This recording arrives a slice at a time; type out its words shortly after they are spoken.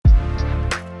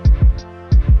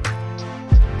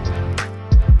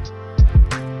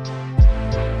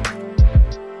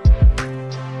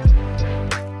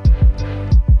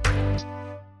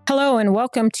and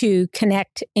welcome to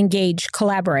Connect, Engage,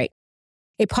 Collaborate,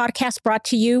 a podcast brought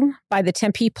to you by the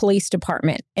Tempe Police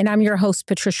Department. And I'm your host,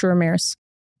 Patricia Ramirez.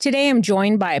 Today, I'm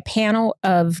joined by a panel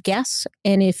of guests.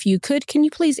 And if you could, can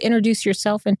you please introduce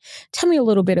yourself and tell me a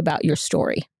little bit about your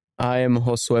story? I am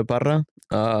Josue Parra.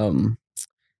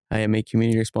 I am a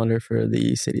community responder for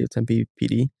the City of Tempe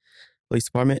PD Police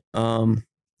Department. A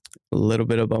little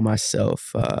bit about myself.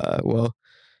 Well,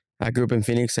 I grew up in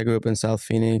Phoenix. I grew up in South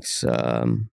Phoenix.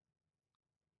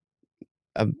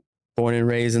 I'm born and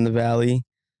raised in the Valley.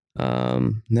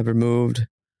 Never moved.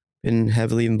 Been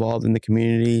heavily involved in the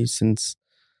community since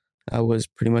I was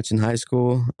pretty much in high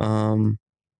school. I've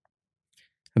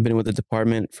been with the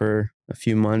department for a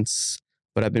few months,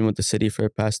 but I've been with the city for the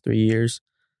past 3 years.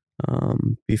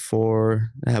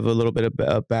 Before I have a little bit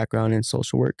of background in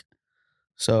social work.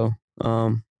 So,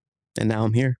 and now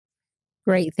I'm here.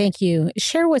 Great. Thank you.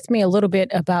 Share with me a little bit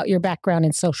about your background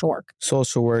in social work.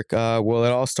 Social work. Well,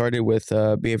 it all started with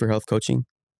behavioral health coaching.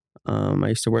 I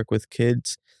used to work with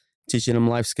kids, teaching them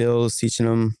life skills, teaching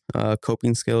them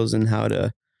coping skills and how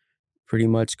to pretty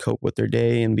much cope with their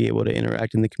day and be able to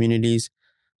interact in the communities.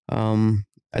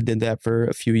 I did that for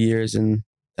a few years, and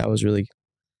that was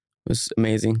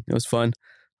amazing. It was fun.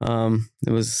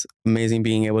 It was amazing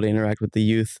being able to interact with the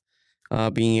youth,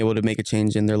 being able to make a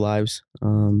change in their lives,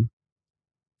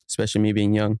 especially me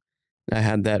being young. I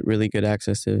had that really good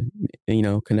access to,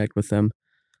 connect with them.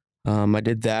 I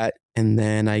did that, and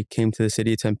then I came to the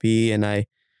city of Tempe, and I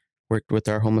worked with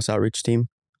our homeless outreach team,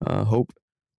 Hope.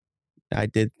 I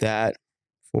did that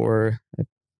for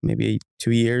maybe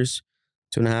 2 years,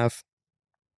 2.5.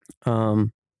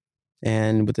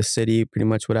 And with the city, pretty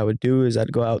much what I would do is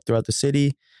I'd go out throughout the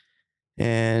city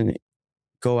and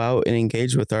go out and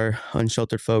engage with our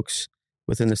unsheltered folks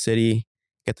within the city,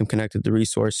 get them connected to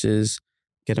resources,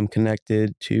 get them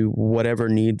connected to whatever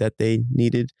need that they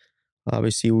needed.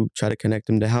 Obviously, we try to connect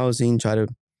them to housing, try to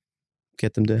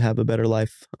get them to have a better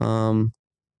life. I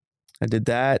did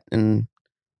that, and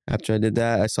after I did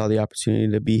that, I saw the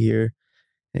opportunity to be here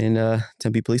in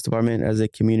Tempe Police Department as a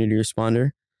community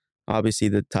responder. Obviously,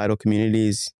 the title community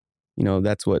is,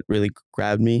 that's what really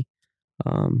grabbed me.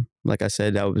 Like I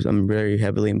said, I'm very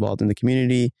heavily involved in the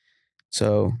community.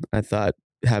 So I thought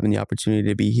having the opportunity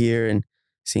to be here and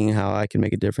seeing how I can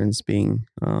make a difference being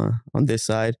on this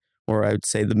side, or I would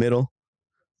say the middle.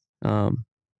 And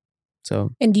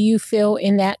do you feel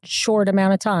in that short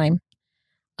amount of time,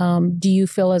 do you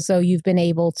feel as though you've been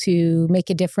able to make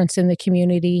a difference in the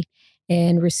community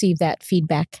and receive that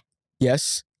feedback?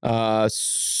 Yes.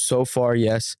 So far,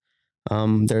 yes.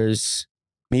 There's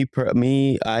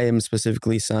me. I am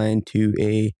specifically assigned to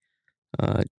the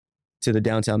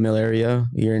downtown Mill area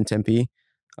here in Tempe.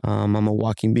 I'm a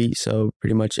walking beat, so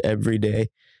pretty much every day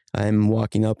I'm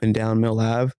walking up and down Mill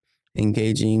Ave,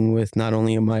 engaging with not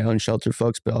only my unsheltered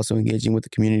folks, but also engaging with the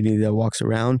community that walks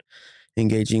around,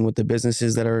 engaging with the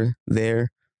businesses that are there,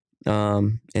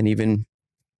 and even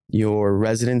your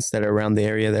residents that are around the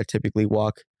area that typically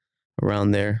walk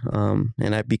around there.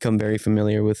 And I've become very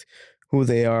familiar with who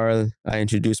they are. I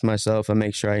introduce myself. I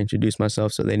make sure I introduce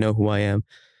myself so they know who I am.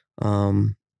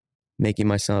 Making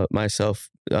myself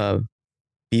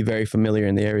be very familiar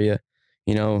in the area.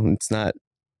 It's not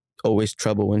always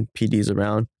trouble when PD's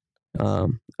around.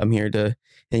 I'm here to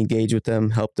engage with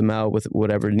them, help them out with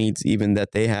whatever needs even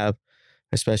that they have,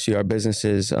 especially our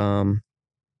businesses.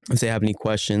 If they have any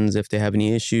questions, if they have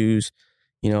any issues,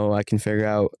 I can figure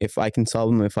out if I can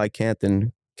solve them. If I can't,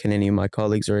 then can any of my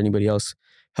colleagues or anybody else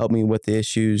help me with the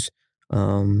issues?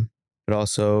 But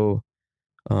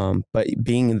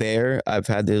being there, I've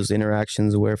had those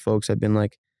interactions where folks have been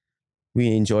like,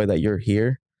 we enjoy that you're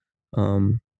here. A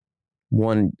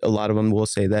lot of them will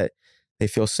say that they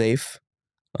feel safe.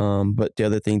 But the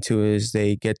other thing too is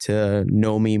they get to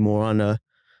know me more on a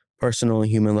personal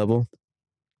and human level.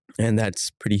 And that's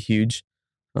pretty huge,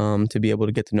 to be able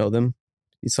to get to know them.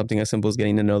 It's something as simple as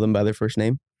getting to know them by their first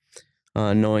name,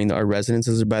 knowing our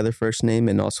residents by their first name,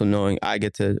 and also knowing I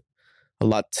get to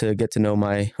get to know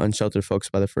my unsheltered folks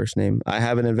by their first name. I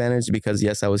have an advantage because,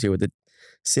 yes, I was here with the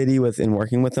city and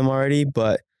working with them already,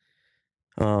 but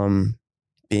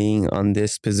being on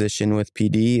this position with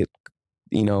PD,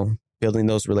 building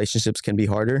those relationships can be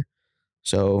harder.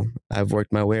 So I've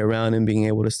worked my way around and being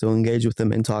able to still engage with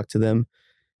them and talk to them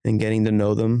and getting to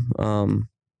know them.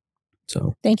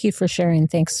 So thank you for sharing.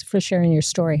 Thanks for sharing your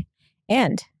story.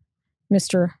 And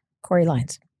Mr. Corey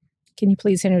Lyons, can you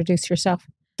please introduce yourself?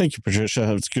 Thank you,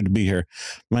 Patricia. It's good to be here.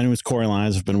 My name is Corey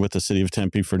Lyons. I've been with the city of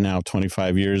Tempe for now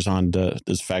 25 years.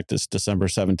 This December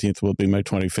 17th will be my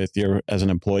 25th year as an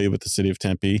employee with the city of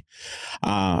Tempe.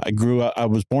 I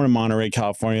was born in Monterey,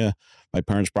 California, My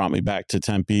parents brought me back to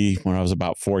Tempe when I was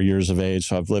about 4 years of age.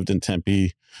 So I've lived in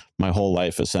Tempe my whole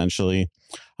life, essentially.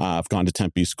 I've gone to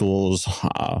Tempe schools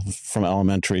from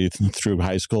elementary through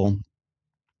high school.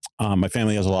 My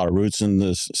family has a lot of roots in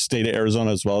the state of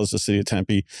Arizona as well as the city of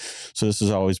Tempe. So this has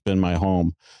always been my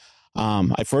home.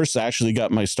 I first actually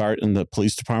got my start in the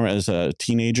police department as a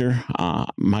teenager.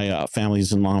 My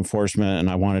family's in law enforcement, and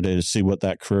I wanted to see what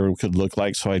that career could look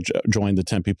like. So I joined the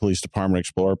Tempe Police Department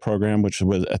Explorer program, which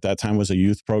was at that time was a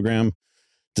youth program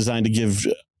designed to give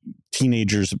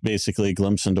teenagers basically a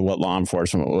glimpse into what law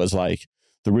enforcement was like.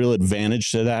 The real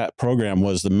advantage to that program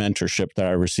was the mentorship that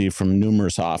I received from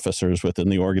numerous officers within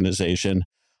the organization.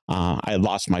 I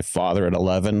lost my father at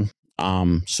 11,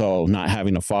 so not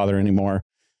having a father anymore.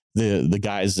 The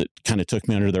guys that kind of took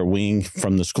me under their wing,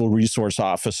 from the school resource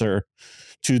officer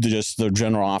to just the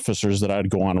general officers that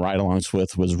I'd go on ride-alongs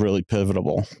with, was really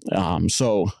pivotal.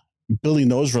 So building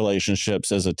those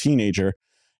relationships as a teenager,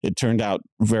 it turned out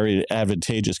very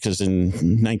advantageous, because in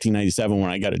 1997, when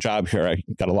I got a job here, I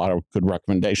got a lot of good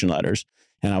recommendation letters,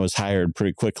 and I was hired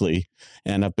pretty quickly,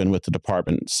 and I've been with the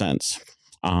department since.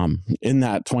 In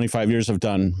that 25 years, I've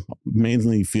done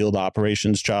mainly field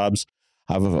operations jobs.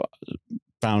 I've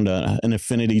found an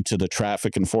affinity to the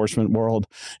traffic enforcement world,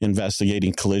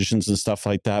 investigating collisions and stuff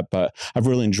like that. But I've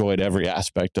really enjoyed every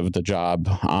aspect of the job,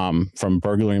 from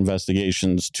burglary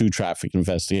investigations to traffic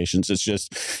investigations. It's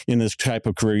just, in this type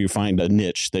of career, you find a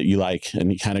niche that you like,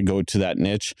 and you kind of go to that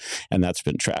niche, and that's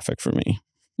been traffic for me.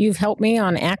 You've helped me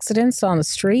on accidents on the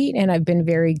street, and I've been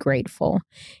very grateful.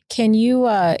 Can you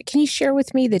share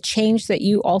with me the change that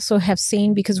you also have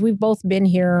seen? Because we've both been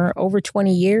here over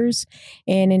 20 years,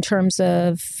 and in terms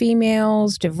of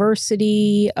females,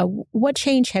 diversity, what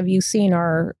change have you seen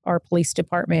our police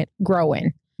department grow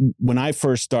in? When I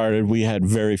first started, we had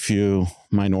very few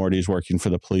minorities working for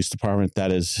the police department.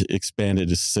 That has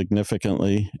expanded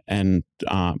significantly, and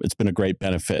it's been a great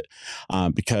benefit,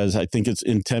 because I think it's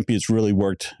in Tempe, it's really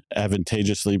worked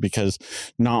advantageously, because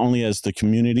not only has the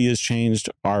community has changed,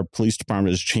 our police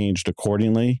department has changed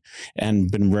accordingly,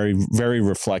 and been very, very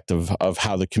reflective of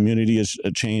how the community has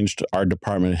changed. Our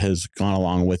department has gone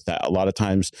along with that. A lot of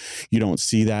times you don't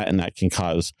see that, and that can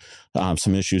cause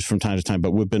some issues from time to time,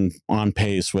 but we've been on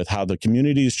pace with how the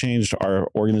community has changed, our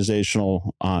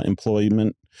organizational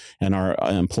employment, and our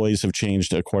employees have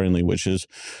changed accordingly, which is,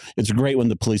 it's great when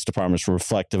the police department is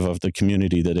reflective of the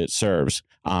community that it serves.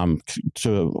 To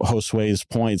Josue's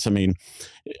points, I mean,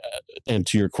 and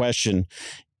to your question,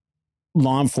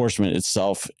 law enforcement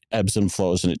itself ebbs and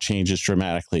flows, and it changes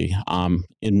dramatically.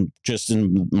 In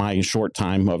my short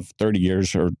time of 30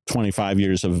 years or 25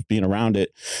 years of being around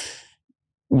it,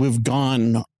 we've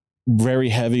gone very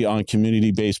heavy on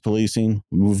community-based policing.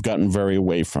 We've gotten very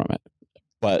away from it.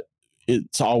 But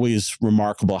it's always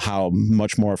remarkable how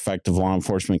much more effective law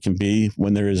enforcement can be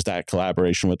when there is that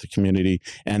collaboration with the community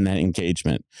and that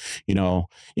engagement. You know,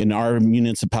 in our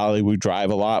municipality, we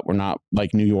drive a lot. We're not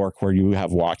like New York, where you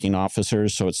have walking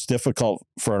officers. So it's difficult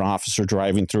for an officer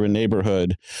driving through a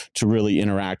neighborhood to really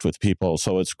interact with people.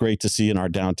 So it's great to see in our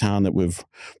downtown that we've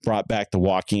brought back the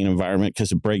walking environment,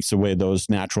 because it breaks away those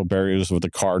natural barriers of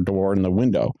the car door and the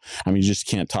window. I mean, you just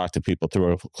can't talk to people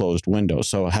through a closed window.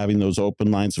 So having those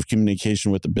open lines of communication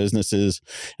with the businesses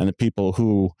and the people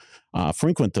who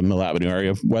frequent the Mill Avenue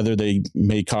area, whether they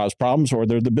may cause problems or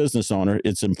they're the business owner,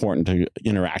 it's important to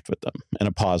interact with them in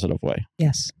a positive way.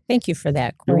 Yes. Thank you for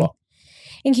that, Corey. You're welcome.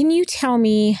 And can you tell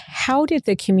me, how did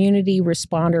the community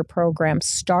responder program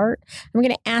start? I'm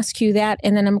going to ask you that,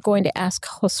 and then I'm going to ask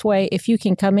Josue if you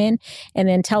can come in and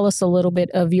then tell us a little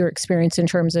bit of your experience in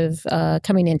terms of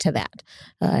coming into that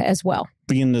as well.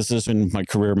 Being this has been my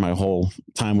career, my whole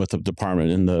time with the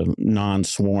department in the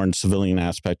non-sworn civilian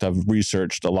aspect, I've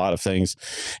researched a lot of things.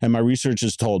 And my research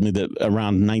has told me that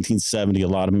around 1970, a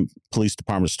lot of police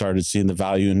departments started seeing the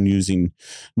value in using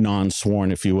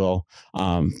non-sworn, if you will,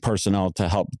 personnel to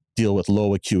help deal with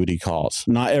low acuity calls.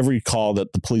 Not every call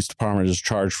that the police department is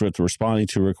charged with responding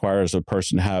to requires a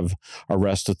person to have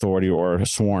arrest authority or a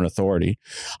sworn authority.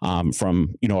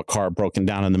 From, a car broken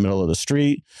down in the middle of the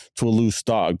street to a loose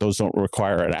dog, those don't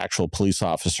require an actual police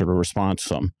officer to respond to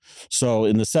them. So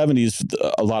in the 70s,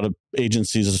 a lot of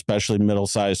agencies, especially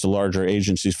middle-sized to larger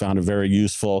agencies, found it very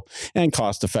useful and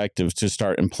cost-effective to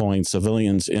start employing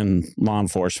civilians in law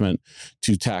enforcement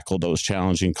to tackle those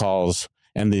challenging calls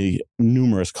and the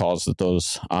numerous calls that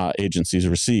those agencies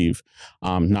receive.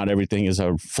 Not everything is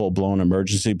a full-blown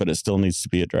emergency, but it still needs to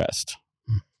be addressed.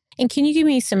 And can you give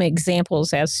me some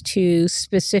examples as to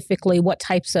specifically what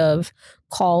types of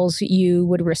calls you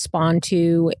would respond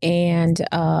to, and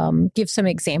give some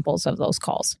examples of those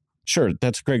calls? Sure.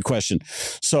 That's a great question.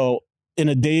 So in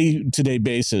a day-to-day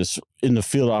basis in the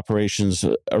field operations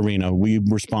arena, we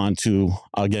respond to,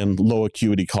 again, low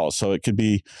acuity calls. So it could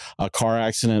be a car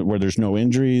accident where there's no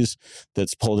injuries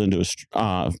that's pulled into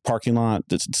a parking lot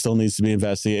that still needs to be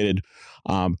investigated,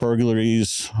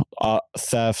 burglaries,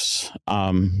 thefts,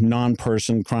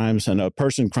 non-person crimes. And a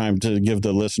person crime, to give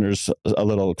the listeners a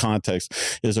little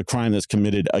context, is a crime that's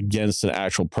committed against an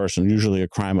actual person, usually a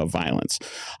crime of violence.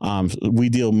 We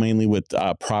deal mainly with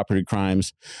property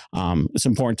crimes. It's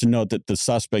important to note that the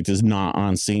suspect is not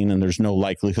on scene, and there's no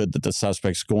likelihood that the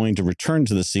suspect's going to return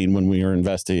to the scene when we are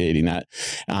investigating that.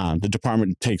 The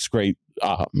department takes great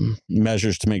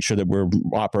measures to make sure that we're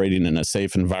operating in a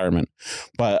safe environment.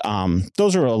 But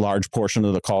those are a large portion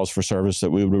of the calls for service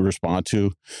that we would respond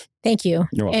to. Thank you.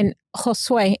 You're welcome. And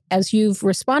Josue, as you've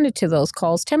responded to those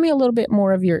calls, tell me a little bit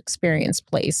more of your experience,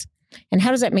 please. And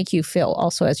how does that make you feel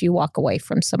also as you walk away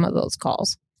from some of those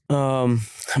calls?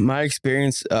 My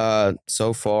experience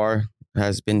so far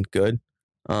has been good.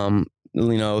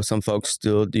 Some folks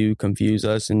still do confuse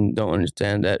us and don't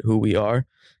understand that who we are.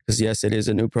 Because yes, it is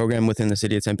a new program within the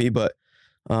city of Tempe, but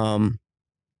I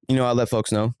let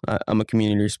folks know I'm a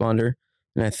community responder,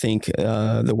 and I think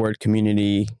the word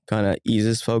community kind of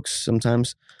eases folks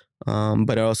sometimes.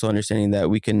 But also understanding that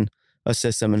we can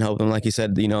assist them and help them. Like you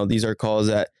said, these are calls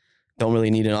that don't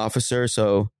really need an officer.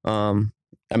 So,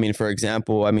 for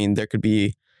example, there could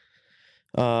be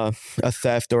a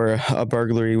theft or a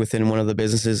burglary within one of the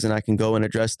businesses, and I can go and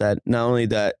address that. Not only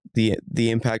that, the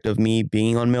impact of me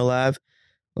being on Mill Ave,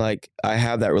 like I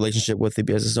have that relationship with the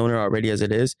business owner already as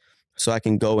it is, so I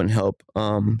can go and help.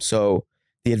 So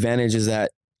the advantage is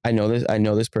that I know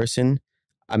this person,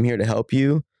 I'm here to help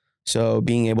you. So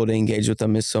being able to engage with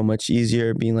them is so much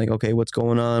easier. Being like, okay, what's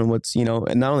going on?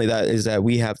 And not only that is that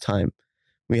we have time.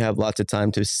 We have lots of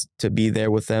time to be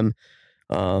there with them.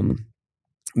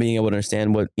 Being able to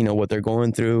understand what they're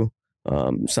going through.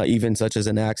 So even such as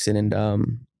an accident.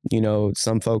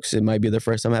 Some folks, it might be their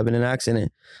first time having an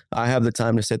accident. I have the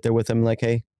time to sit there with them like,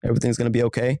 hey, everything's going to be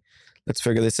okay. Let's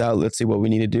figure this out. Let's see what we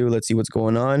need to do. Let's see what's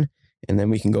going on. And then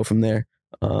we can go from there.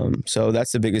 So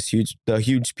that's the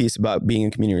huge piece about being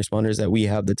a community responder is that we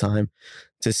have the time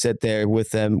to sit there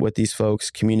with them, with these folks,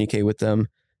 communicate with them,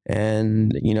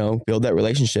 and, build that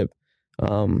relationship.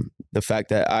 The fact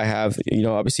that I have,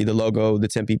 obviously the logo, the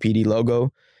Tempe PD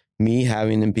logo, me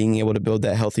having and being able to build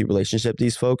that healthy relationship,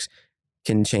 these folks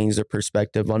can change their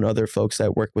perspective on other folks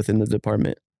that work within the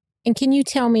department. And can you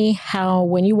tell me how,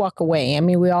 when you walk away,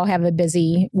 we all have a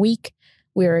busy week.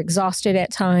 We're exhausted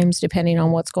at times, depending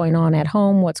on what's going on at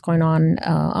home, what's going on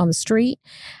the street.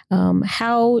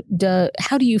 How do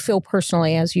you feel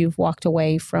personally as you've walked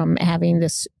away from having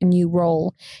this new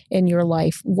role in your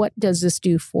life? What does this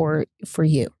do for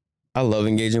you? I love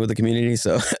engaging with the community,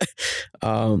 so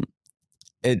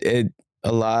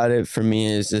a lot of it for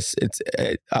me is just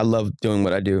I love doing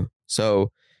what I do.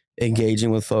 So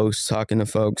engaging with folks, talking to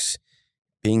folks,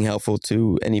 being helpful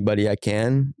to anybody I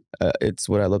can, it's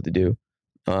what I love to do.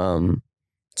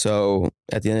 So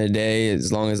at the end of the day,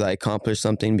 as long as I accomplish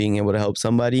something, being able to help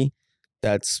somebody,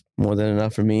 that's more than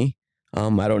enough for me.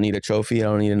 I don't need a trophy. I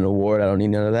don't need an award. I don't need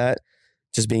none of that.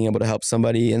 Just being able to help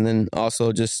somebody. And then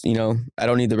also just, I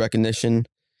don't need the recognition,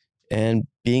 and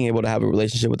being able to have a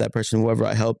relationship with that person, whoever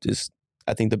I helped, is,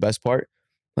 I think, the best part.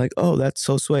 Like, oh, that's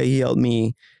Josue, he helped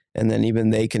me. And then even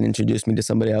they can introduce me to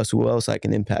somebody else who else I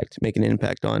can make an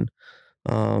impact on.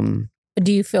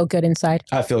 Do you feel good inside?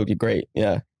 I feel great.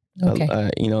 Yeah. Okay.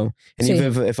 And so,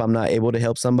 even if I'm not able to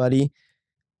help somebody,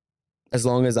 as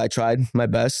long as I tried my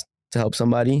best to help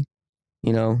somebody,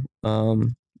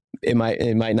 it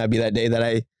might not be that day that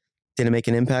I didn't make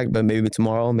an impact, but maybe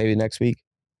tomorrow, maybe next week.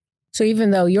 So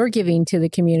even though you're giving to the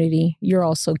community, you're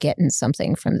also getting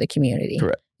something from the community.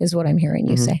 Correct. Is what I'm hearing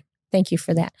you say. Thank you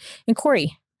for that. And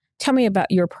Corey, tell me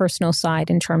about your personal side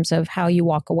in terms of how you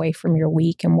walk away from your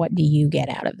week and what do you get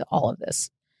out of all of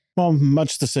this? Well,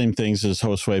 much the same things as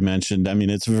Josue mentioned.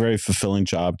 It's a very fulfilling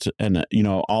job. And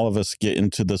all of us get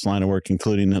into this line of work,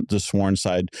 including the sworn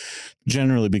side,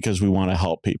 generally because we want to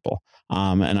help people.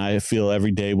 And I feel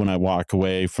every day when I walk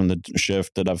away from the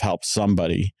shift that I've helped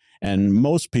somebody, and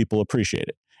most people appreciate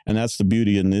it. And that's the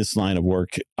beauty in this line of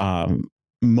work.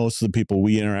 Most of the people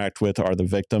we interact with are the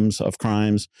victims of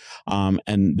crimes,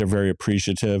 and they're very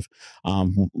appreciative.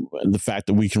 The fact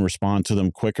that we can respond to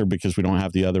them quicker because we don't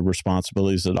have the other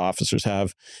responsibilities that officers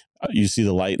have. You see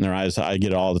the light in their eyes. I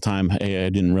get it all the time. Hey, I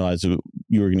didn't realize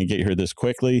you were going to get here this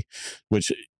quickly,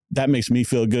 which that makes me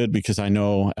feel good because I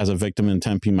know as a victim in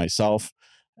Tempe myself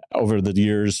over the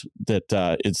years that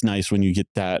it's nice when you get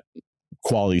that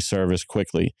quality service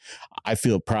quickly. I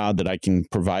feel proud that I can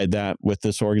provide that with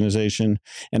this organization.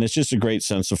 And it's just a great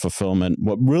sense of fulfillment.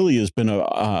 What really has been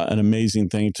an amazing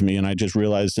thing to me, and I just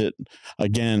realized it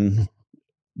again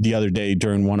the other day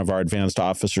during one of our advanced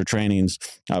officer trainings.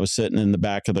 I was sitting in the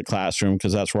back of the classroom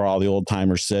because that's where all the old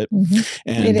timers sit.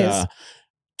 And it is.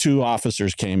 Two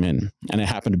officers came in, and it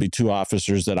happened to be two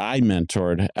officers that I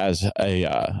mentored as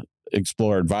a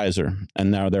Explorer advisor,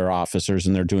 and now they're officers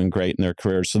and they're doing great in their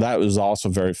careers. So that was also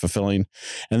very fulfilling.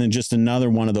 And then just another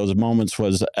one of those moments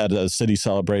was at a city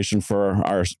celebration for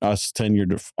us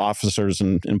tenured officers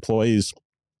and employees.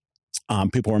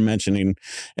 People were mentioning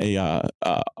a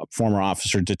former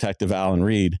officer, Detective Alan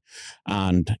Reed,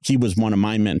 and he was one of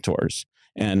my mentors.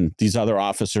 And these other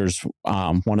officers,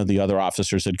 one of the other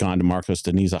officers had gone to Marcos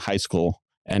Deniza High School,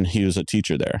 and he was a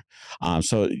teacher there.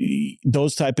 So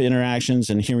those type of interactions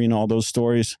and hearing all those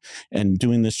stories and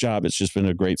doing this job, it's just been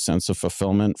a great sense of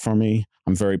fulfillment for me.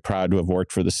 I'm very proud to have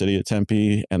worked for the city of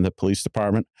Tempe and the police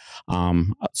department.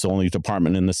 It's the only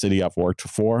department in the city I've worked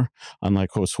for,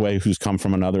 unlike Josue, who's come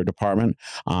from another department.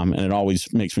 And it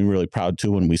always makes me really proud,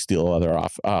 too, when we steal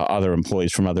other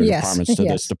employees from other departments to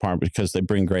this department, because they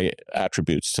bring great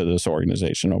attributes to this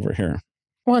organization over here.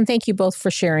 Well, and thank you both for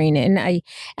sharing. And I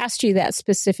asked you that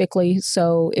specifically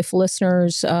so if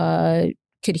listeners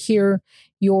could hear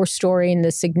your story and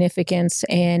the significance,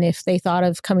 and if they thought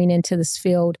of coming into this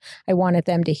field, I wanted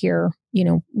them to hear,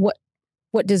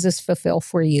 what does this fulfill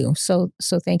for you? So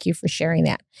thank you for sharing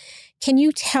that. Can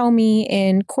you tell me,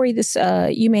 and Corey, this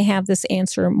you may have this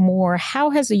answer more,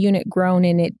 how has the unit grown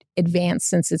and it advanced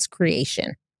since its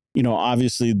creation?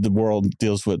 Obviously the world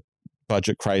deals with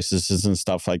budget crises and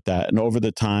stuff like that. And over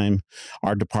the time,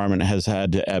 our department has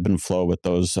had to ebb and flow with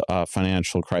those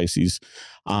financial crises.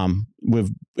 We've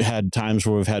had times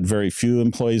where we've had very few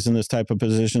employees in this type of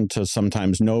position to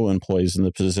sometimes no employees in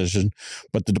the position,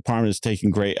 but the department is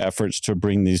taking great efforts to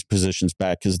bring these positions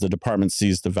back because the department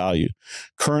sees the value.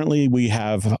 Currently, we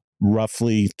have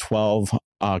roughly 12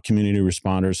 community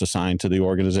responders assigned to the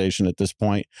organization at this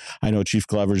point. I know Chief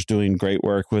Glover's doing great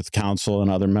work with council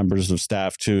and other members of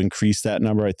staff to increase that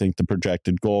number. I think the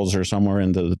projected goals are somewhere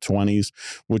into the 20s,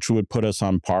 which would put us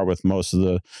on par with most of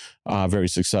the very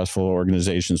successful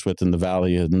organizations within the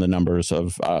Valley and the numbers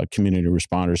of community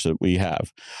responders that we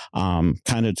have.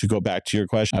 Kind of to go back to your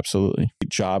question, absolutely.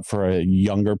 Job for a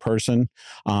younger person,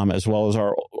 as well as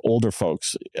our older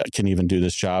folks can even do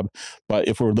this job. But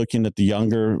if we're looking at the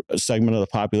younger segment of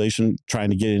the population trying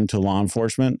to get into law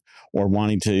enforcement or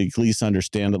wanting to at least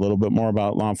understand a little bit more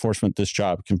about law enforcement, this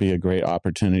job can be a great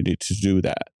opportunity to do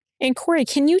that. And Corey,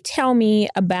 can you tell me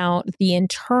about the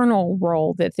internal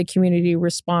role that the community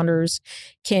responders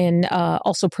can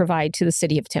also provide to the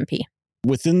city of Tempe?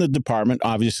 Within the department,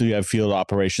 obviously, we have field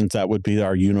operations. That would be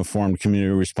our uniformed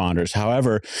community responders.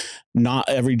 However, not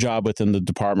every job within the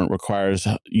department requires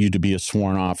you to be a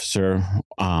sworn officer.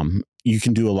 You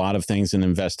can do a lot of things in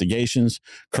investigations.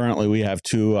 Currently, we have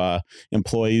two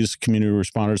employees, community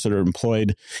responders, that are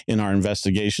employed in our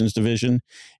investigations division.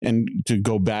 And to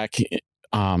go back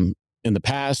in the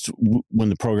past, when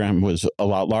the program was a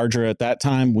lot larger at that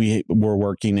time, we were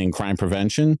working in crime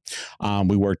prevention.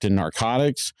 We worked in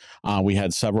narcotics. We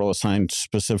had several assigned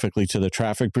specifically to the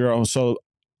traffic bureau. So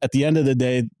at the end of the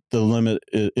day,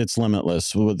 it's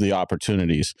limitless with the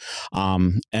opportunities.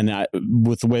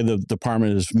 With the way the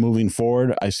department is moving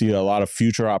forward, I see a lot of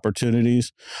future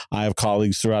opportunities. I have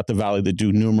colleagues throughout the Valley that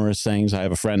do numerous things. I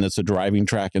have a friend that's a driving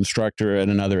track instructor at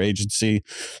another agency.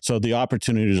 So the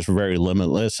opportunities are very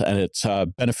limitless, and it's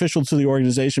beneficial to the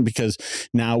organization because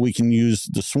now we can use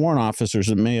the sworn officers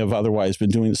that may have otherwise been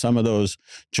doing some of those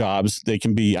jobs. They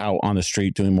can be out on the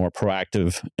street doing more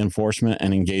proactive enforcement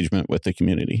and engagement with the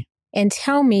community. And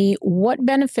tell me, what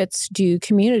benefits do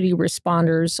community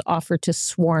responders offer to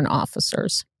sworn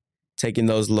officers? Taking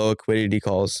those low liquidity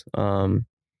calls. We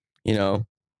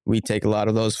take a lot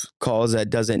of those calls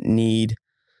that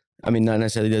not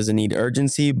necessarily doesn't need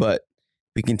urgency, but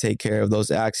we can take care of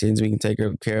those accidents. We can take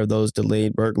care of those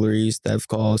delayed burglaries, theft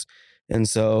calls. And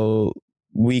so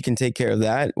we can take care of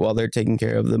that while they're taking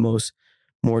care of the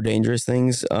more dangerous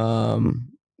things.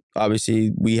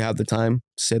 Obviously, we have the time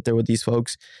to sit there with these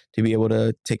folks to be able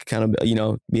to take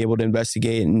be able to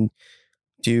investigate and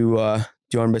do our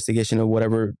investigation of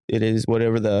whatever it is,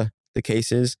 whatever the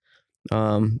case is.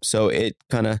 So it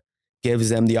kind of gives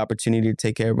them the opportunity to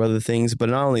take care of other things. But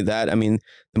not only that,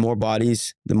 the more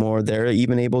bodies, the more they're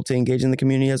even able to engage in the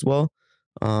community as well.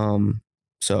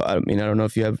 So, I don't know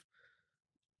if you have.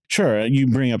 Sure. You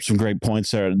bring up some great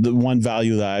points there. The one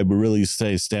value that I would really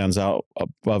say stands out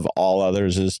above all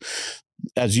others is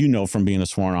as you know from being a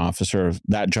sworn officer,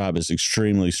 that job is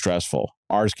extremely stressful.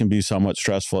 Ours can be somewhat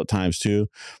stressful at times too,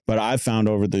 but I've found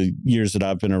over the years that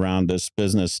I've been around this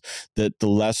business that the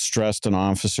less stressed an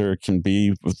officer can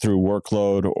be through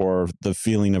workload or the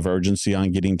feeling of urgency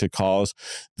on getting to calls,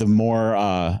 the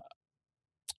more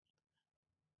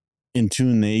in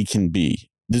tune they can be.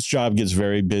 This job gets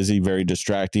very busy, very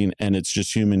distracting, and it's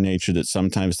just human nature that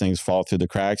sometimes things fall through the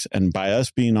cracks. And by us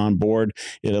being on board,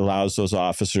 it allows those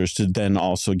officers to then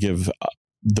also give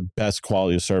the best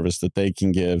quality of service that they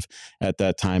can give at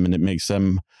that time, and it makes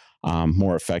them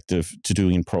more effective to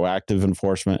doing proactive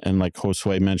enforcement and, like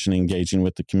Josue mentioned, engaging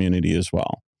with the community as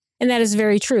well. And that is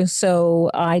very true. So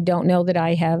I don't know that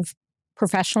I have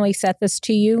professionally said this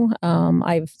to you.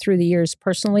 I've, through the years,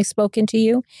 personally spoken to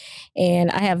you.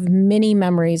 And I have many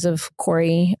memories of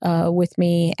Corey with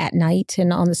me at night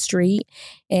and on the street.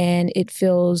 And it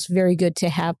feels very good to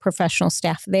have professional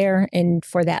staff there and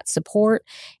for that support.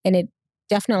 And it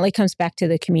definitely comes back to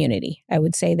the community. I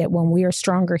would say that when we are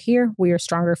stronger here, we are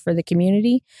stronger for the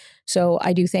community. So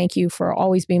I do thank you for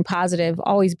always being positive,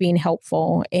 always being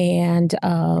helpful. And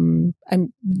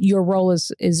your role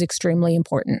is extremely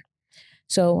important.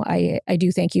 So I do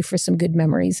thank you for some good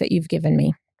memories that you've given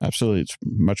me. Absolutely. It's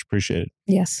much appreciated.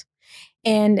 Yes.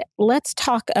 And let's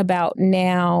talk about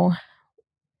now,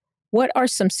 what are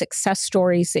some success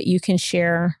stories that you can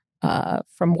share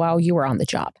from while you were on the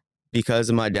job? Because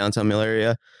of my downtown mill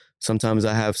area, sometimes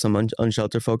I have some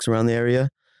unsheltered folks around the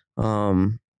area.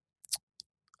 I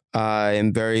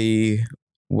am very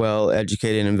well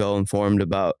educated and well informed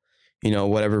about,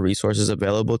 whatever resources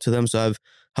available to them. So I've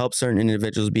helped certain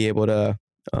individuals be able to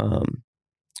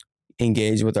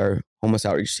engage with our homeless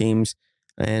outreach teams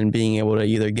and being able to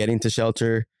either get into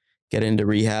shelter, get into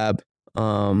rehab.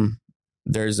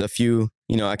 There's a few,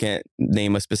 I can't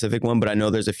name a specific one, but I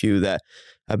know there's a few that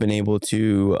I've been able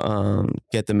to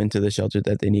get them into the shelter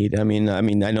that they need. I mean,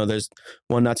 I know there's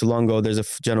one not too long ago. There's a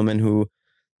gentleman who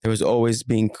there was always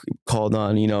being called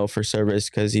on, for service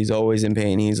because he's always in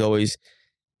pain. He's always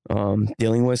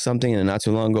dealing with something. And not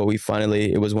too long ago,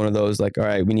 it was one of those like, all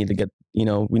right, we need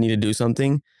to do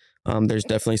something. There's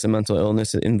definitely some mental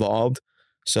illness involved.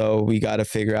 So we got to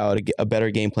figure out a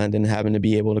better game plan than having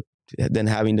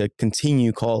to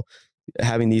continue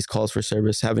having these calls for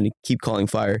service, having to keep calling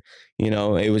fire.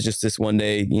 It was just this one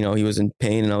day, he was in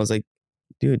pain and I was like,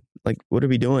 dude, like, what are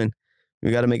we doing?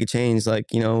 We got to make a change. Like,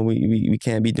 we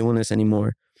can't be doing this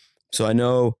anymore. So I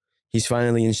know he's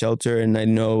finally in shelter, and I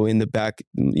know in the back,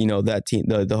 that team,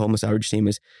 the homeless outreach team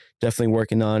is definitely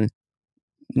working on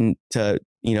to,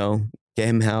 get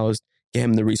him housed, get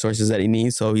him the resources that he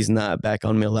needs so he's not back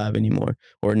on Mill Ave anymore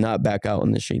or not back out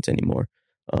on the streets anymore.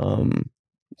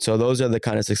 So those are the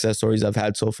kind of success stories I've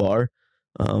had so far,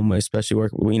 especially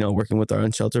working with our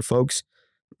unsheltered folks.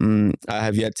 I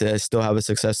have yet to still have a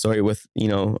success story with,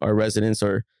 our residents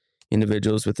or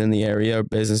individuals within the area or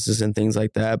businesses and things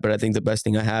like that. But I think the best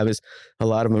thing I have is a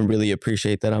lot of them really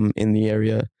appreciate that I'm in the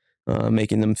area,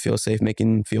 making them feel safe,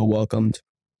 making them feel welcomed.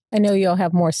 I know you'll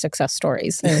have more success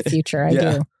stories in the future. I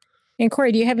Yeah. do. And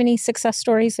Corey, do you have any success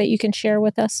stories that you can share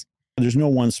with us? There's no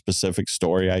one specific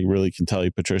story I really can tell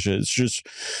you, Patricia. It's just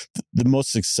the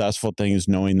most successful thing is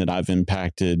knowing that I've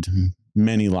impacted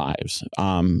many lives,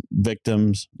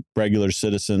 victims, regular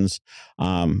citizens,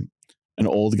 an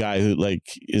old guy who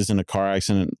is in a car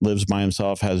accident, lives by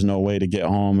himself, has no way to get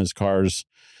home. His car's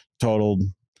totaled.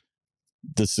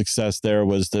 The success there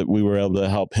was that we were able to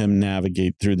help him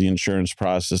navigate through the insurance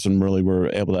process and really were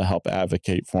able to help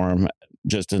advocate for him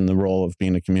just in the role of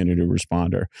being a community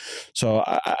responder. So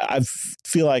I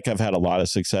feel like I've had a lot of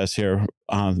success here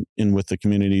with the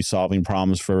community, solving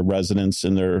problems for residents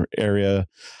in their area,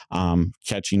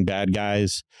 catching bad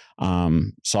guys,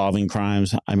 solving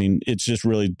crimes. I mean, it's just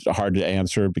really hard to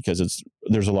answer because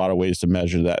there's a lot of ways to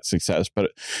measure that success,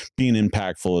 but being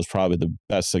impactful is probably the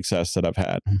best success that I've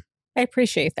had. I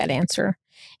appreciate that answer.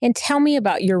 And tell me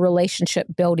about your relationship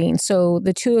building. So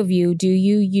the two of you, do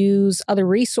you use other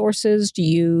resources? Do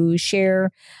you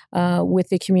share with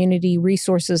the community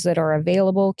resources that are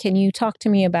available? Can you talk to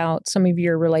me about some of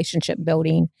your relationship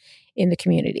building in the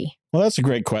community? Well, that's a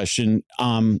great question.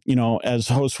 As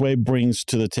Josue brings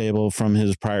to the table from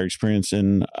his prior experience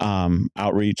in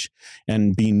outreach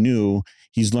and being new,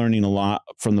 he's learning a lot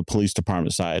from the police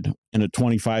department side. In a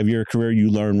 25-year career, you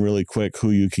learn really quick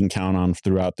who you can count on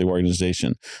throughout the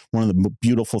organization. One of the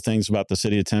beautiful things about the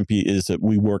city of Tempe is that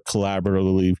we work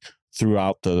collaboratively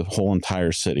throughout the whole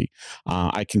entire city.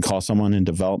 I can call someone in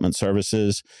development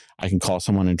services. I can call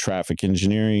someone in traffic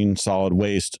engineering, solid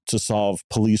waste to solve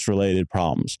police-related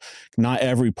problems. Not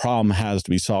every problem has to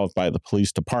be solved by the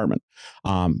police department.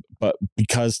 But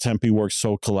because Tempe works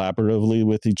so collaboratively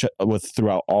with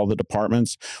throughout all the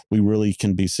departments, we really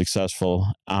can be successful.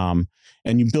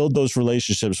 And you build those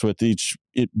relationships with each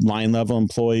line level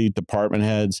employee, department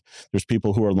heads. There's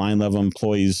people who are line level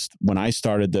employees when I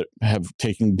started that have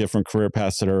taken different career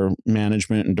paths that are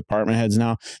management and department heads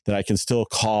now that I can still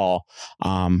call.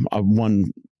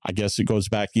 I guess it goes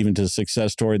back even to the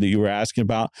success story that you were asking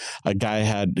about. A guy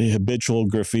had habitual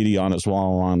graffiti on his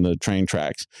wall along the train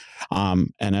tracks.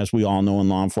 And as we all know in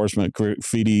law enforcement,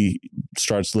 graffiti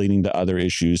starts leading to other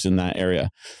issues in that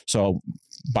area. So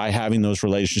by having those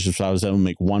relationships, I was able to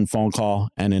make one phone call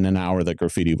and in an hour the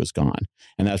graffiti was gone.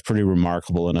 And that's pretty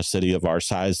remarkable in a city of our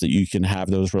size that you can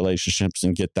have those relationships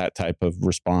and get that type of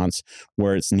response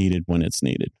where it's needed when it's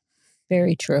needed.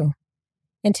 Very true.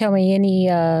 And tell me any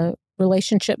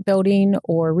relationship building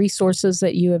or resources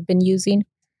that you have been using?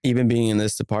 Even being in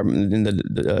this department, in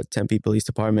the Tempe Police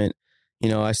Department,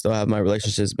 I still have my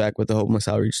relationships back with the homeless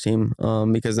outreach team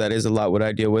because that is a lot what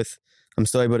I deal with. I'm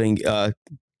still able to,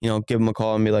 give them a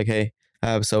call and be like, hey, I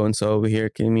have so-and-so over here.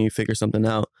 Can you figure something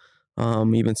out?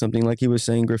 Even something like he was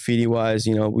saying, graffiti-wise,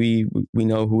 we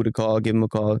know who to call, give them a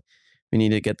call. We need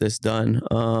to get this done.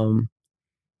 And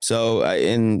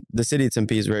the city of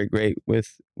Tempe is very great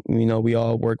with, we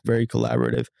all work very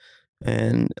collaborative.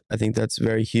 And I think that's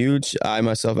very huge. I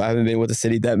myself, I haven't been with the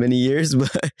city that many years,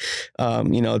 but,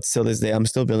 till this day, I'm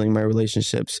still building my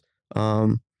relationships.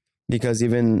 Because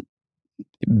even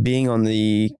being on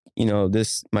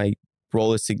my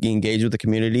role is to engage with the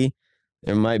community.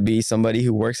 There might be somebody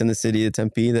who works in the city of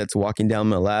Tempe that's walking down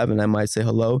my lab and I might say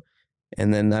hello.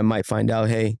 And then I might find out,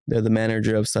 hey, they're the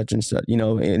manager of such and such,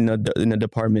 in a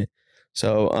department.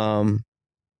 So,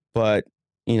 but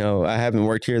I haven't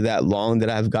worked here that long that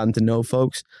I've gotten to know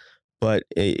folks. But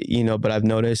but I've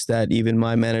noticed that even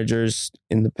my managers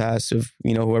in the past, of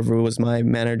whoever was my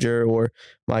manager or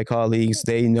my colleagues,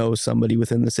 they know somebody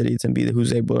within the city of Tempe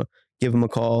who's able to give them a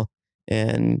call.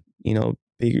 And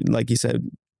like you said,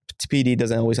 PD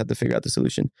doesn't always have to figure out the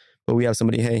solution, but we have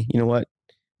somebody. Hey, you know what?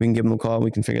 We can give them a call and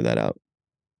we can figure that out.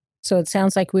 So it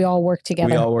sounds like we all work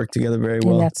together. We all work together very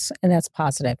well. And that's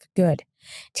positive. Good.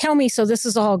 Tell me, so this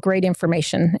is all great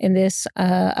information. And this,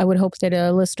 I would hope that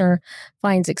a listener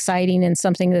finds exciting and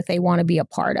something that they want to be a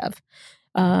part of.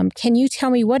 Can you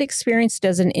tell me what experience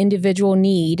does an individual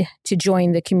need to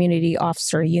join the community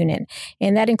officer unit?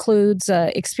 And that includes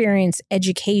experience,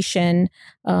 education,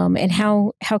 and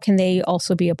how can they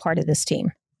also be a part of this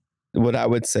team? What I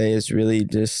would say is really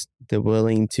just the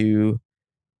willing to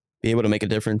be able to make a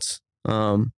difference.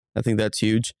 I think that's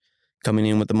huge. Coming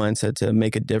in with the mindset to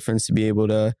make a difference, to be able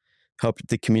to help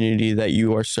the community that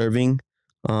you are serving,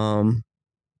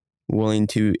 willing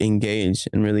to engage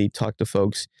and really talk to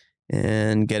folks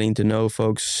and getting to know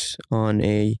folks on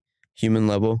a human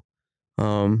level.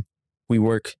 We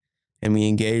work and we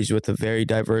engage with a very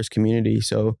diverse community.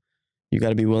 So you got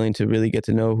to be willing to really get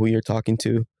to know who you're talking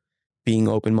to, being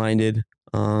open-minded.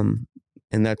 And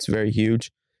that's very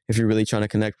huge if you're really trying to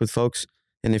connect with folks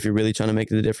and if you're really trying to make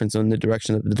the difference in the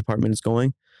direction that the department is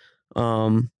going.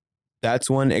 That's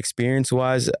one.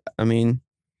 Experience-wise, I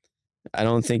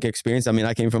don't think experience.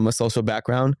 I came from a social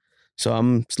background, so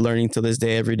I'm learning to this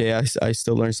day. Every day, I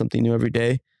still learn something new every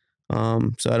day.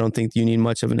 So I don't think you need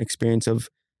much of an experience of,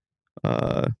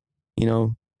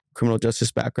 criminal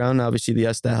justice background. Obviously,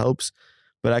 yes, that helps.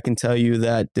 But I can tell you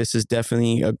that this is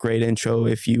definitely a great intro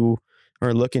if you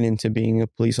are looking into being a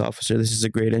police officer. This is a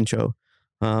great intro.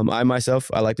 I myself,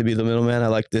 I like to be the middleman. I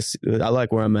like this. I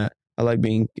like where I'm at. I like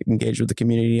being engaged with the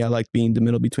community. I like being the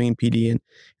middle between PD and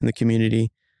the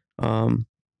community.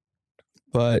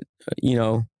 But,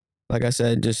 like I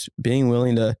said, just being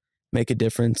willing to make a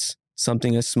difference,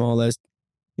 something as small as,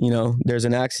 there's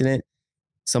an accident,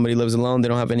 somebody lives alone, they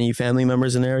don't have any family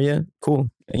members in the area. Cool.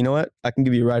 You know what? I can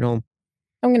give you a ride home.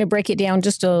 I'm going to break it down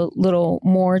just a little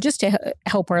more, just to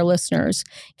help our listeners.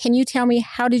 Can you tell me,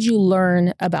 how did you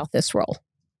learn about this role?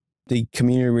 The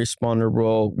community responder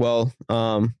role, well,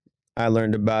 I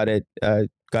learned about it,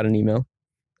 got an email.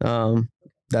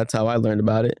 That's how I learned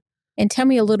about it. And tell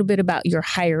me a little bit about your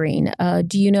hiring.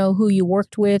 Do you know who you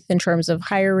worked with in terms of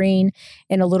hiring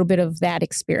and a little bit of that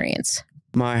experience?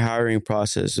 My hiring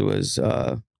process was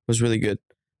really good.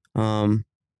 I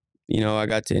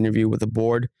got to interview with the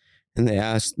board and they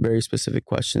asked very specific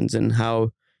questions and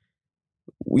how,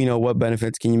 what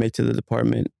benefits can you make to the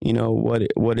department?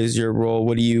 What is your role?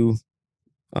 What do you,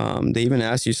 they even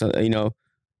asked you,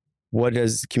 what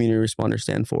does community responder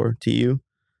stand for to you?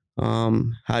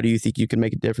 How do you think you can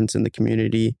make a difference in the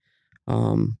community?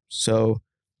 So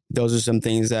those are some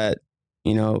things that,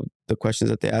 the questions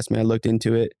that they asked me, I looked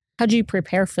into it. How did you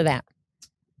prepare for that?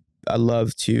 I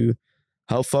love to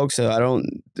help folks. So I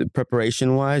don't,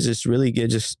 preparation wise, it's really good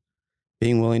just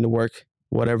being willing to work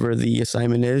whatever the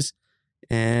assignment is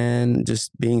and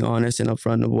just being honest and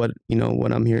upfront of what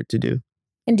I'm here to do.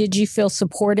 And did you feel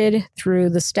supported through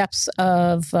the steps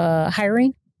of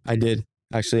hiring? I did.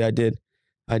 Actually, I did.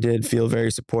 I did feel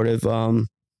very supportive.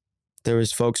 There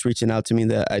was folks reaching out to me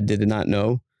that I did not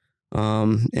know.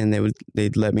 And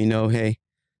they'd let me know, hey,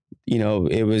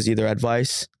 it was either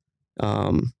advice,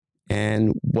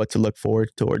 and what to look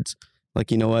forward towards.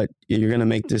 Like, you know what, you're going to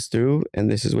make this through and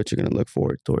this is what you're going to look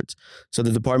forward towards. So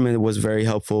the department was very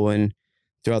helpful and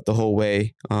throughout the whole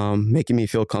way, making me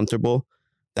feel comfortable.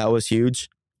 That was huge.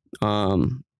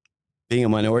 Being a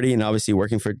minority and obviously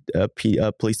working for a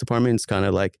police department, it's kind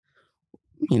of like,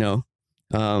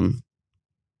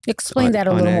 explain that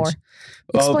a little more.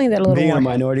 Explain that a little more. Being a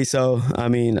minority. So,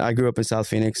 I grew up in South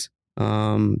Phoenix.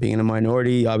 Being a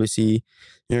minority, obviously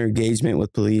your engagement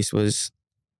with police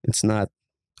it's not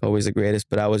always the greatest,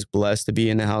 but I was blessed to be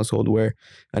in a household where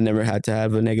I never had to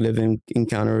have a negative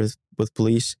encounter with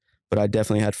police, but I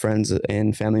definitely had friends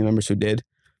and family members who did.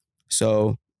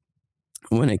 So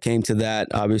when it came to that,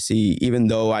 obviously, even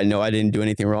though I know I didn't do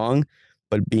anything wrong,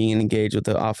 but being engaged with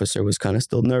the officer was kind of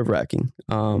still nerve-wracking.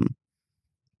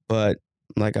 But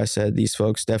like I said, these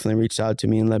folks definitely reached out to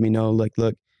me and let me know, like,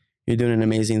 look, you're doing an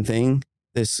amazing thing.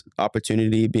 This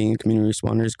opportunity being a community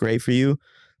responder is great for you.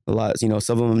 A lot,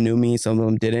 some of them knew me, some of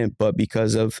them didn't, but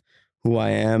because of who I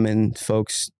am and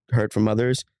folks heard from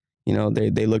others,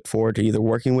 they looked forward to either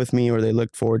working with me or they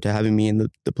looked forward to having me in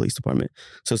the police department.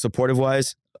 So supportive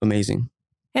wise, amazing.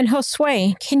 And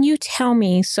Josue, can you tell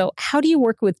me, so how do you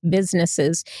work with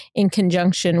businesses in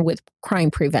conjunction with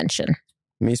crime prevention?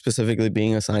 Me specifically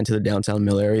being assigned to the downtown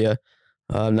Mill area,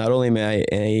 not only am I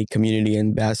a community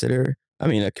ambassador,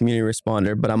 a community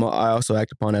responder, but I also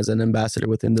act upon as an ambassador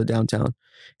within the downtown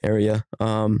area,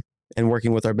 and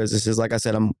working with our businesses. Like I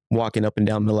said, I'm walking up and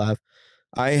down Mill Ave.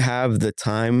 I have the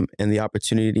time and the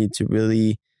opportunity to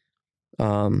really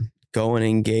go and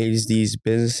engage these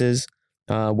businesses,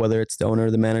 whether it's the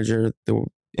owner, the manager, the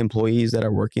employees that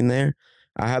are working there.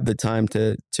 I have the time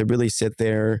to really sit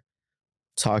there,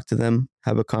 talk to them,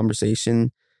 have a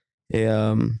conversation,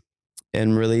 and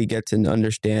really get to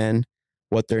understand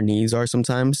what their needs are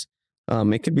sometimes.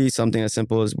 It could be something as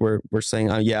simple as we're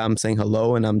saying, I'm saying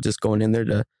hello and I'm just going in there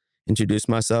to introduce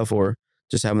myself, or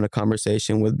just having a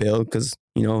conversation with Bill because,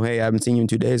 hey, I haven't seen you in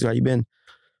 2 days. How you been?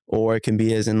 Or it can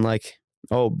be as in like,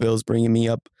 oh, Bill's bringing me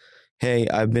up. Hey,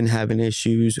 I've been having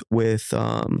issues with,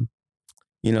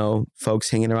 folks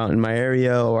hanging around in my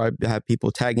area, or I have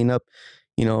people tagging up,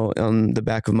 on the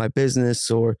back of my business,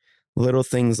 or little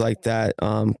things like that,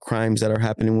 crimes that are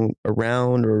happening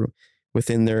around or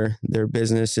within their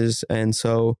businesses. And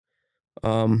so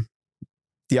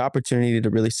the opportunity to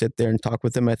really sit there and talk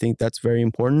with them, I think that's very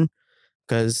important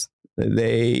because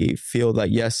they feel that,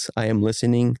 yes, I am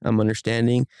listening, I'm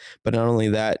understanding, but not only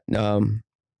that,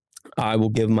 I will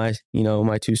give my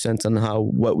 2 cents on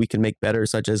what we can make better,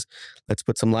 such as let's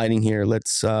put some lighting here.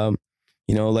 Let's,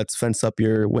 let's fence up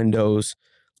your windows.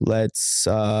 Let's,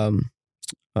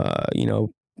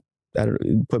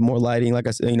 put more lighting, like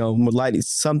I said, more lighting,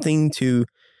 something to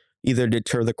either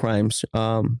deter the crimes.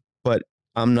 But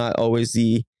I'm not always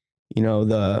the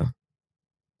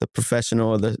professional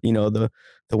or the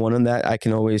one on that. I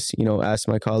can always, ask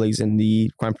my colleagues in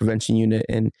the crime prevention unit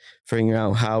and figuring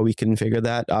out how we can figure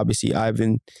that. Obviously, I've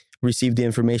received the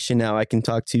information. Now I can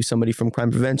talk to somebody from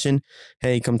crime prevention.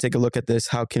 Hey, come take a look at this.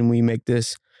 How can we make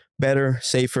this better,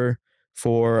 safer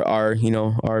for our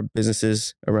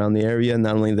businesses around the area?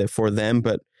 Not only that for them,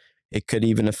 but it could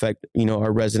even affect,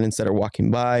 our residents that are walking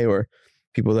by or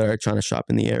people that are trying to shop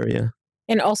in the area.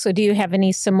 And also, do you have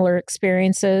any similar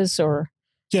experiences or?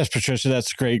 Yes, Patricia,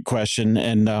 that's a great question.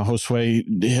 And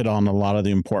Josue hit on a lot of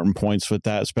the important points with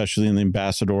that, especially in the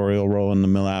ambassadorial role in the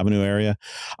Mill Avenue area.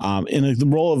 In the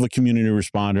role of a community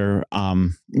responder,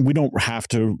 we don't have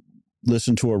to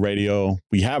listen to a radio.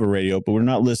 We have a radio, but we're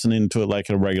not listening to it like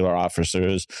a regular officer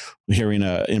is hearing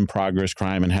a in-progress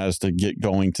crime and has to get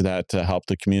going to that to help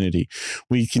the community.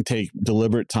 We can take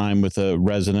deliberate time with a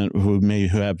resident who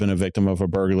have been a victim of a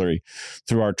burglary.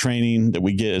 Through our training that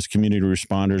we get as community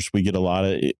responders, we get a lot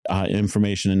of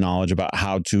information and knowledge about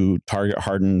how to target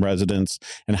hardened residents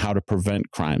and how to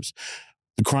prevent crimes.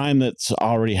 The crime that's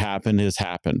already happened has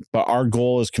happened. But our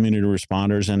goal as community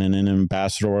responders and in an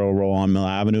ambassadorial role on Mill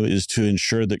Avenue is to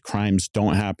ensure that crimes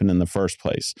don't happen in the first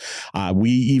place.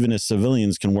 We, even as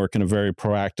civilians, can work in a very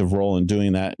proactive role in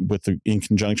doing that in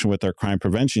conjunction with our crime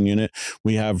prevention unit.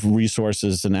 We have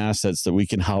resources and assets that we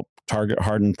can help target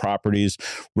hardened properties,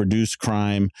 reduce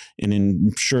crime, and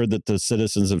ensure that the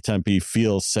citizens of Tempe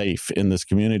feel safe in this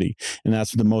community. And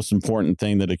that's the most important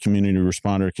thing that a community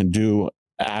responder can do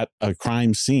at a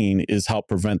crime scene, is help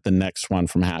prevent the next one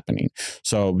from happening.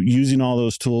 So using all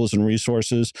those tools and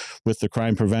resources with the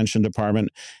crime prevention department,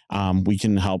 we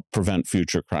can help prevent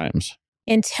future crimes.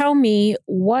 And tell me,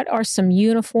 what are some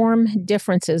uniform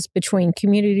differences between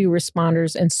community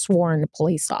responders and sworn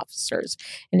police officers?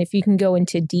 And if you can go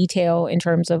into detail in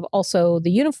terms of also the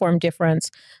uniform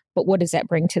difference, but what does that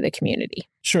bring to the community?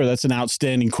 Sure, that's an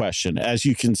outstanding question. As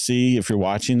you can see, if you're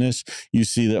watching this, you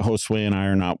see that Josue and I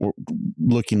are not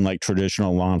looking like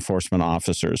traditional law enforcement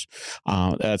officers.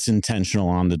 That's intentional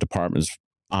on the department's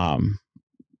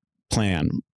plan,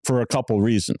 for a couple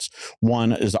reasons.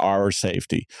 One is our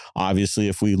safety. Obviously,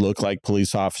 if we look like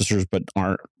police officers but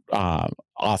aren't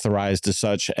authorized as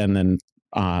such and then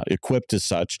equipped as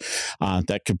such,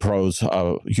 that could pose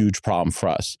a huge problem for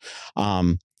us.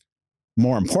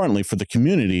 More importantly, for the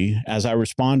community, as I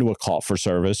respond to a call for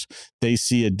service, they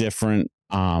see a different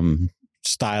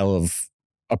style of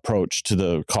approach to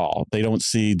the call. They don't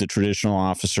see the traditional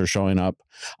officer showing up.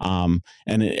 And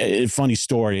a funny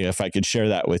story, if I could share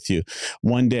that with you.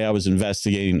 One day I was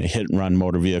investigating a hit and run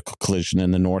motor vehicle collision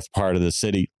in the north part of the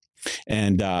city.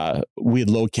 And we had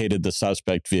located the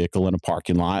suspect vehicle in a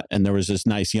parking lot. And there was this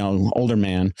nice young older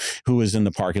man who was in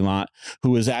the parking lot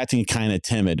who was acting kind of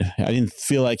timid. I didn't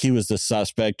feel like he was the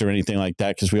suspect or anything like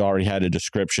that because we already had a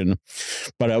description.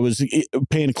 But I was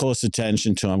paying close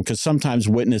attention to him because sometimes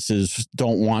witnesses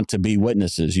don't want to be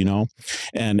witnesses, you know.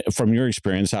 And from your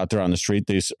experience out there on the street,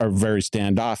 they are very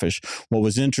standoffish. What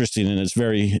was interesting, and it's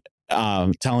very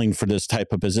telling for this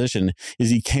type of position, is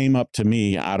he came up to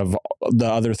me out of the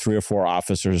other 3 or 4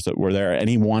 officers that were there, and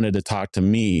he wanted to talk to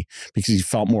me because he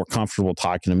felt more comfortable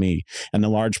talking to me. And the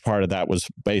large part of that was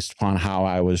based upon how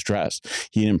I was dressed.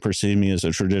 He didn't perceive me as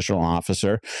a traditional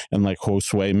officer. And like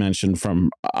Josue mentioned from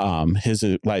his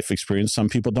life experience, some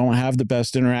people don't have the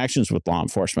best interactions with law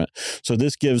enforcement. So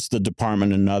this gives the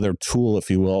department another tool, if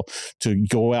you will, to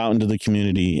go out into the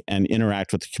community and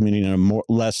interact with the community in a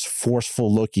less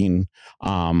forceful looking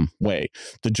way.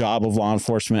 The job of law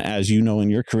enforcement, as you know,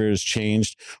 in your career has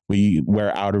changed. We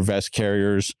wear outer vest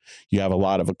carriers. You have a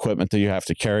lot of equipment that you have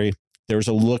to carry. There's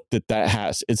a look that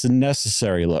has. It's a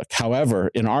necessary look. However,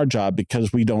 in our job,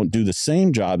 because we don't do the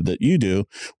same job that you do,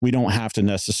 we don't have to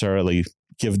necessarily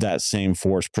give that same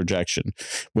force projection,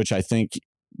 which I think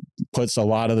puts a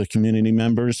lot of the community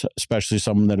members, especially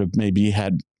some that have maybe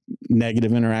had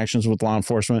negative interactions with law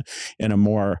enforcement, in a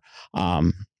more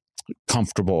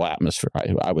comfortable atmosphere,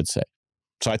 I would say.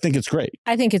 So I think it's great.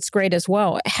 I think it's great as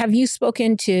well. Have you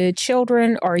spoken to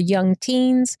children or young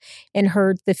teens and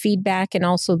heard the feedback and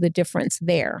also the difference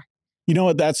there? You know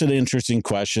what? That's an interesting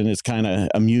question. It's kind of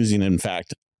amusing. In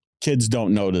fact, kids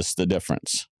don't notice the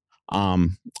difference.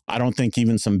 I don't think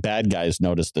even some bad guys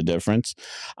notice the difference,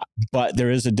 but there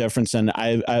is a difference, and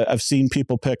I've seen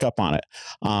people pick up on it.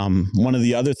 One of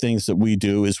the other things that we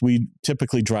do is we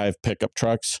typically drive pickup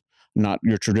trucks, not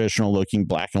your traditional looking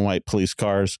black and white police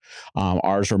cars.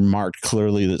 Ours are marked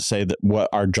clearly that say that what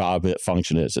our job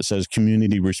function is. It says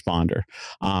community responder.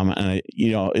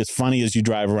 It's funny, as you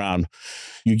drive around,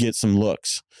 you get some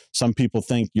looks. Some people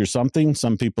think you're something.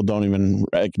 Some people don't even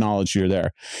acknowledge you're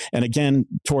there. And again,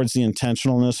 towards the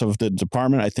intentionalness of the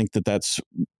department, I think that that's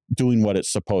doing what it's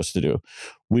supposed to do.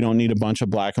 We don't need a bunch of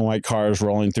black and white cars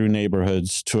rolling through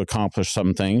neighborhoods to accomplish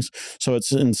some things. So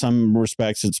it's, in some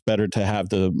respects, it's better to have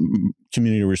the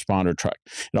community responder truck.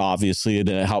 And obviously, it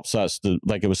helps us.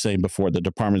 Like I was saying before, the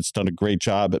department's done a great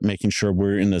job at making sure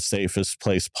we're in the safest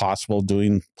place possible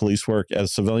doing police work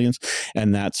as civilians.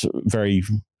 And that's very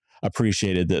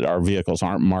appreciated, that our vehicles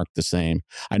aren't marked the same.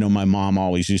 I know my mom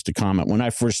always used to comment, when I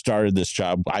first started this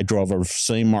job, I drove a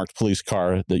same marked police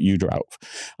car that you drove.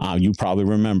 You probably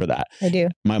remember that. I do.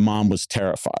 My mom was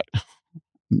terrified.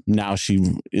 Now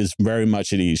she is very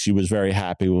much at ease. She was very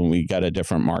happy when we got a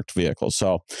different marked vehicle.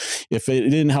 So if it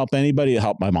didn't help anybody, it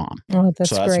helped my mom. Oh, that's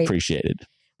so that's great. Appreciated.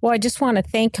 Well, I just want to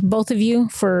thank both of you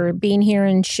for being here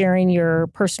and sharing your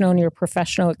personal and your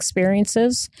professional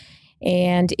experiences.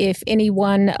 And if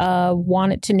anyone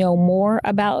wanted to know more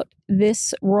about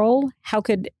this role, how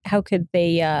could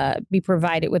they be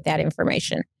provided with that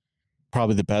information?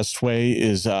 Probably the best way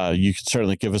is you could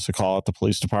certainly give us a call at the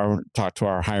police department, talk to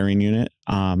our hiring unit.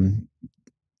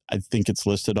 I think it's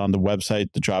listed on the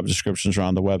website. The job descriptions are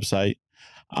on the website.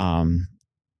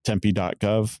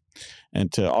 tempe.gov. And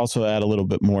to also add a little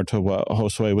bit more to what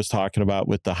Josue was talking about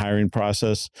with the hiring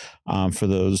process, for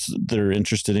those that are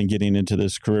interested in getting into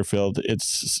this career field,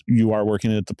 you are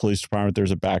working at the police department.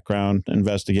 There's a background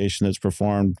investigation that's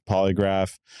performed,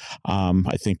 polygraph.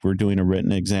 I think we're doing a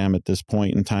written exam at this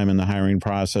point in time in the hiring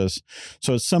process.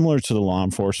 So it's similar to the law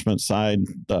enforcement side,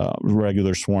 the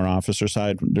regular sworn officer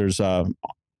side. There's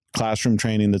classroom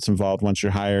training that's involved once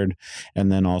you're hired, and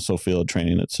then also field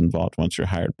training that's involved once you're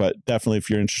hired. But definitely, if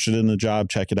you're interested in the job,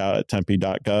 check it out at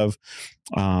tempe.gov.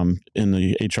 In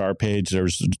the HR page,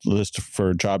 there's a list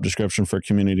for job description for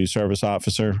community service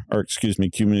officer,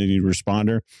 community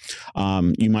responder.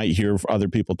 You might hear other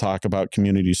people talk about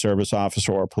community service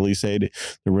officer or police aide.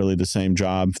 They're really the same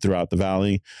job throughout the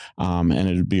Valley, and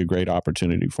it would be a great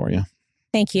opportunity for you.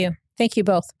 Thank you. Thank you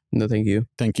both. No, thank you.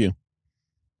 Thank you.